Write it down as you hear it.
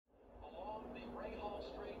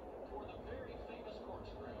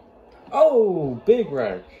Oh, big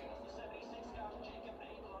wreck.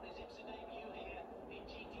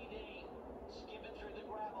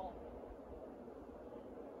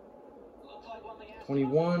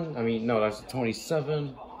 $21. I mean, no, that's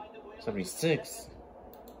 27. 76.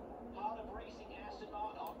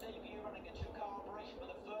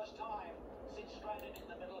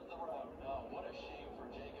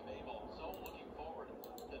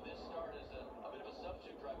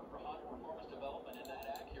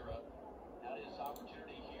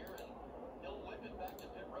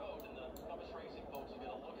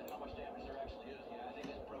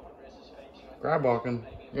 Grab walking.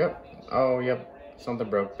 Yep. Oh, yep.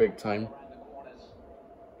 Something broke big time.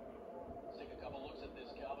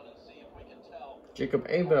 Jacob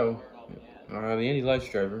Abel. The Indy Lights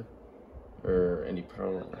driver. Or Indy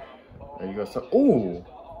Pro. There you go. So, ooh.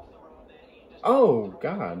 Oh,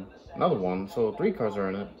 God. Another one. So 3 cars are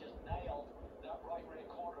in it.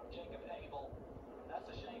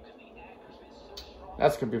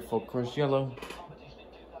 That's going to be a full course yellow.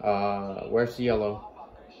 Where's the yellow?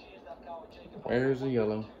 Where's the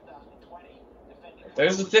yellow?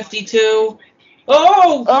 There's the 52.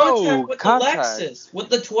 Oh, contact with contact. The Lexus. With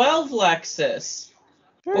the 12 Lexus.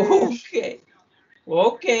 Okay.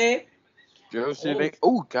 Okay.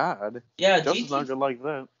 Oh, God. Yeah, Justin's not gonna like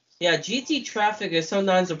that. Yeah, GT traffic is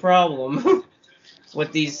sometimes a problem.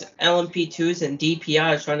 With these LMP2s and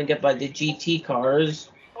DPIs trying to get by the GT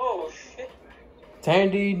cars. Oh, shit.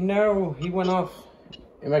 Tandy, no. He went off.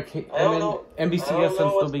 NBCS is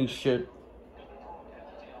still being shit.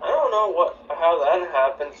 I don't know how that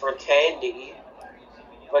happened for Tandy,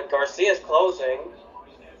 but Garcia's closing.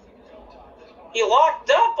 He locked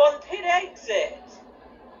up on pit exit.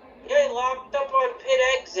 Yeah, he locked up on pit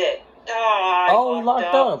exit. He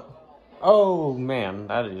locked up. Oh man,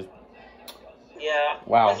 that is. Yeah.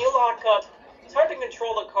 Wow. When you lock up, it's hard to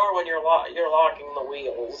control the car when you're locking the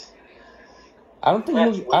wheels. I don't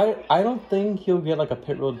think he'll get like a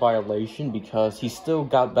pit road violation because he still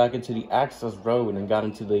got back into the access road and got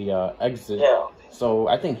into the exit. Yeah. So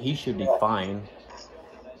I think he should be fine.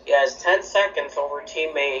 Yeah, it's 10 seconds over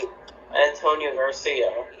teammate Antonio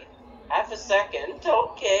Garcia. Half a second.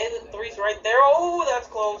 Okay, the 3's right there. Oh, that's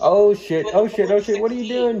close. Oh shit! Oh shit! Oh shit! What are you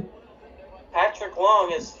doing? Patrick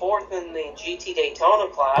Long is 4th in the GT Daytona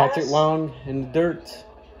class. Patrick Long in the dirt.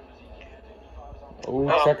 Oh,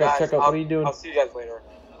 check out. What are you doing? I'll see you guys later.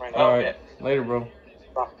 Right now. All right, later, bro.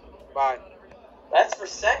 Bye. That's for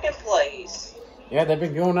 2nd place. Yeah, they've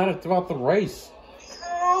been going at it throughout the race.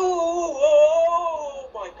 Oh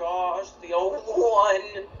my gosh, the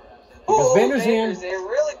 0-1. Because Van der Zand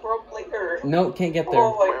really broke leader. No, can't get there.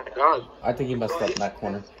 Oh my God. I think he messed up in that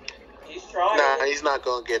corner. He's trying. Nah, he's not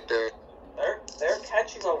going to get there. They're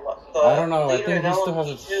catching I don't know. I think he still has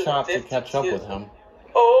a shot to catch up with him.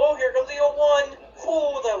 Oh, here comes the 0-1.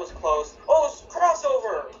 Oh, that was close. Oh,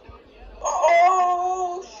 crossover.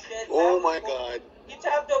 Oh, shit. Oh, my God. He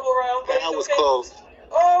tapped double around. That was close.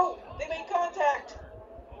 Oh, they made contact.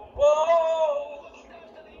 Whoa.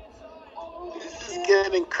 Oh, this is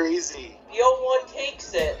getting crazy. The 0-1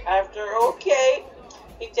 takes it after,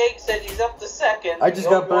 he takes it. He's up to 2nd. I just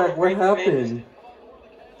got back. What happened?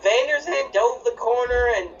 Van der Zand dove the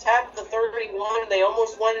corner and tapped the 31. They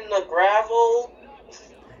almost went in the gravel.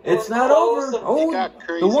 It's not over. Oh,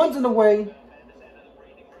 the one's in the way.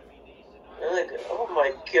 Oh my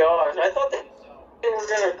gosh. I thought they were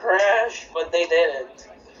going to crash, but they didn't.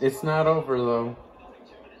 It's not over, though.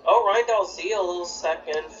 Oh, Rindall Seal,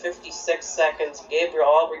 2nd, 56 seconds. Gabriel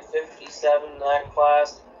Aubrey, 57 in that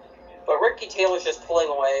class. But Ricky Taylor's just pulling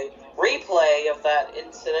away. Replay of that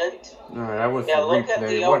incident. Alright, I was look replay. At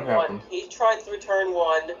the what 0-1. happened? He tried through turn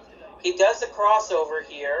 1. He does a crossover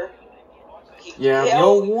here. The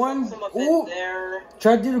 0-1. Ooh,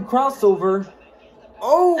 tried to do the crossover.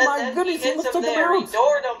 Oh my goodness, he almost took him out. He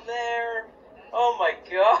doored him there. Oh my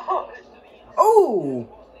god. Oh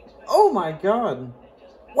my god.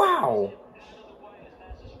 Wow.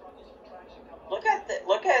 Look at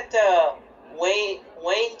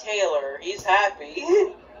Wayne Taylor. He's happy.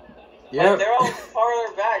 Yeah. Like they're all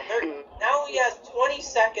farther back. Now he has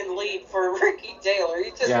 20-second lead for Ricky Taylor.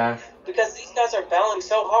 He just because these guys are battling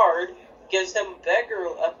so hard, gives him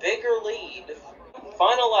a bigger lead.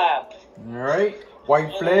 Final lap. All right.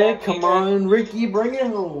 White flag. Come on, Ricky, bring it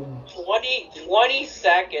home. 20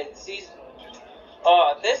 seconds.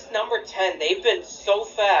 This number 10, they've been so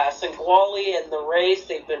fast in quali and the race.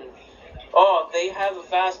 They've been, they have a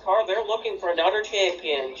fast car. They're looking for another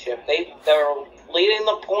championship. They're leading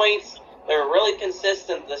the points. They're really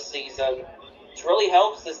consistent this season, which really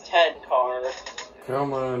helps this 10 car.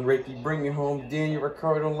 Come on, Ricky, bring it home. Daniel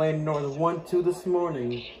Ricciardo landed Norris 1-2 this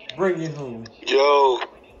morning. Bring it home. Yo,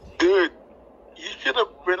 dude, you should have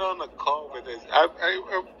been on the call with us. I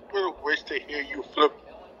would have wished to hear you flip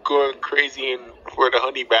going crazy for the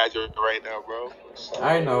honey badger right now, bro.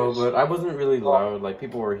 I know, but I wasn't really loud. Like,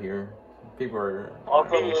 people were here. People were...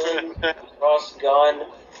 Ross gone.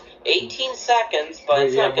 18 seconds, but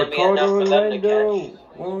it's not going to be enough for them to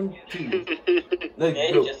catch. 1-2. Let's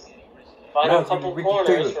And go. just final couple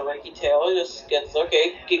corners for Ricky Taylor. Just gets,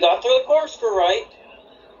 okay, he got through the corkscrew right.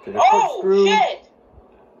 Oh, shit!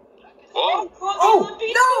 Whoa!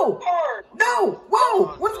 Oh, no!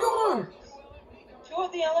 Whoa! What's going on? Two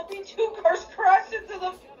of the LMP2 cars crashed into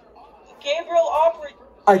the Gabriel Aubrey.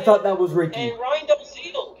 I thought that was Ricky. And Ryan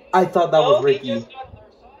Dozil. I thought that was Ricky.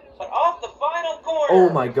 But off the final corner. Oh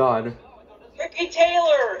my god. Ricky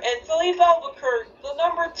Taylor and Philippe Albuquerque, the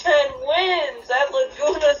number 10, wins at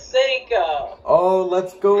Laguna Seca. Oh,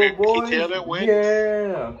 let's go, Ricky boys. Taylor wins?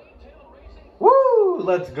 Yeah. Woo!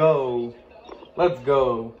 Let's go. Let's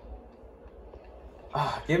go.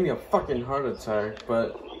 Give me a fucking heart attack,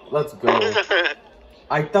 but let's go.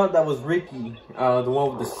 I thought that was Ricky, the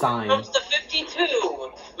one with the sign. Comes to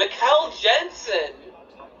 52, Mikael Jensen.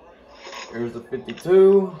 Here's the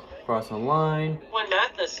 52, crossing the line. When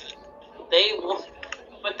Matheson, they won,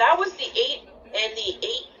 but that was the 8 and the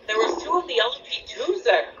 8. There was two of the LP2s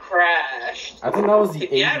that crashed. I think that was the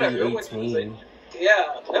 8 Yeah, and the 18.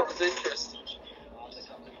 Yeah, that was interesting.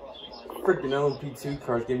 Freaking LMP2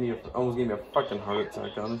 cars almost gave me a fucking heart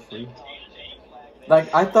attack, honestly.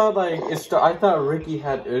 Like, I thought I thought Ricky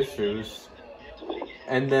had issues,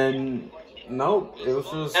 and then nope, it was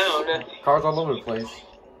just cars all over the place.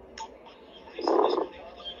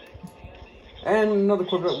 And another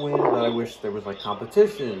Corvette win that I wish there was like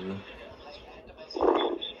competition.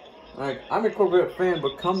 Like, I'm a Corvette fan,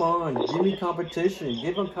 but come on, give me competition,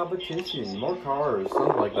 give them competition, more cars,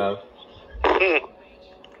 something like that.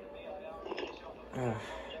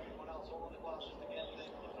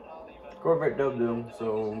 Corvette dubbed them,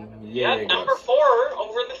 so yeah. Yeah, number 4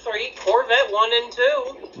 over the 3. Corvette 1 and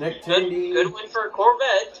 2. Nick Tandy Good win for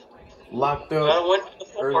Corvette. locked Got up a win for the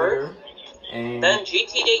 4. earlier. And Then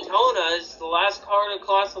GT Daytona is the last car to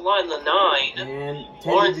cross the line, the 9. And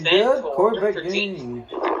Lawrence Tandy good Vantor Corvette for gang.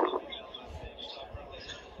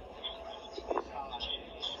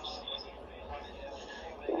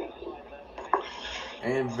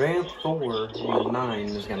 And Van Thor, the 9,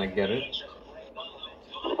 is gonna get it.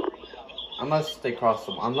 Unless they cross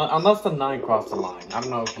the line. Unless the 9 crossed the line. I don't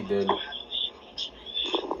know if he did.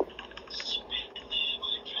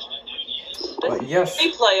 But yes,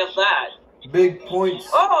 Replay of that. big points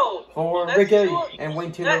for Ricky and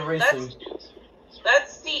Wayne Taylor Racing.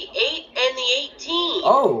 That's the 8 and the 18.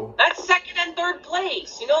 Oh. That's 2nd and 3rd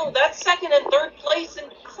place. You know, that's 2nd and 3rd place in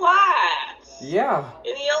class. Yeah.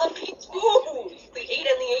 In the LMP2s. The 8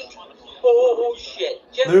 and the 18. Oh, shit.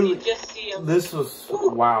 Just see him. This was,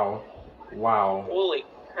 wow. Wow. Holy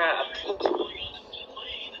crap.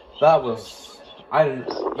 That was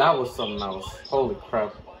something else. Holy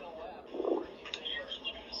crap.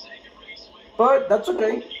 But that's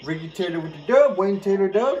okay. Ricky Taylor with the dub, Wayne Taylor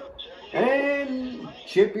dub, and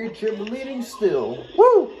championship leading still.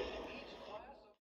 Woo!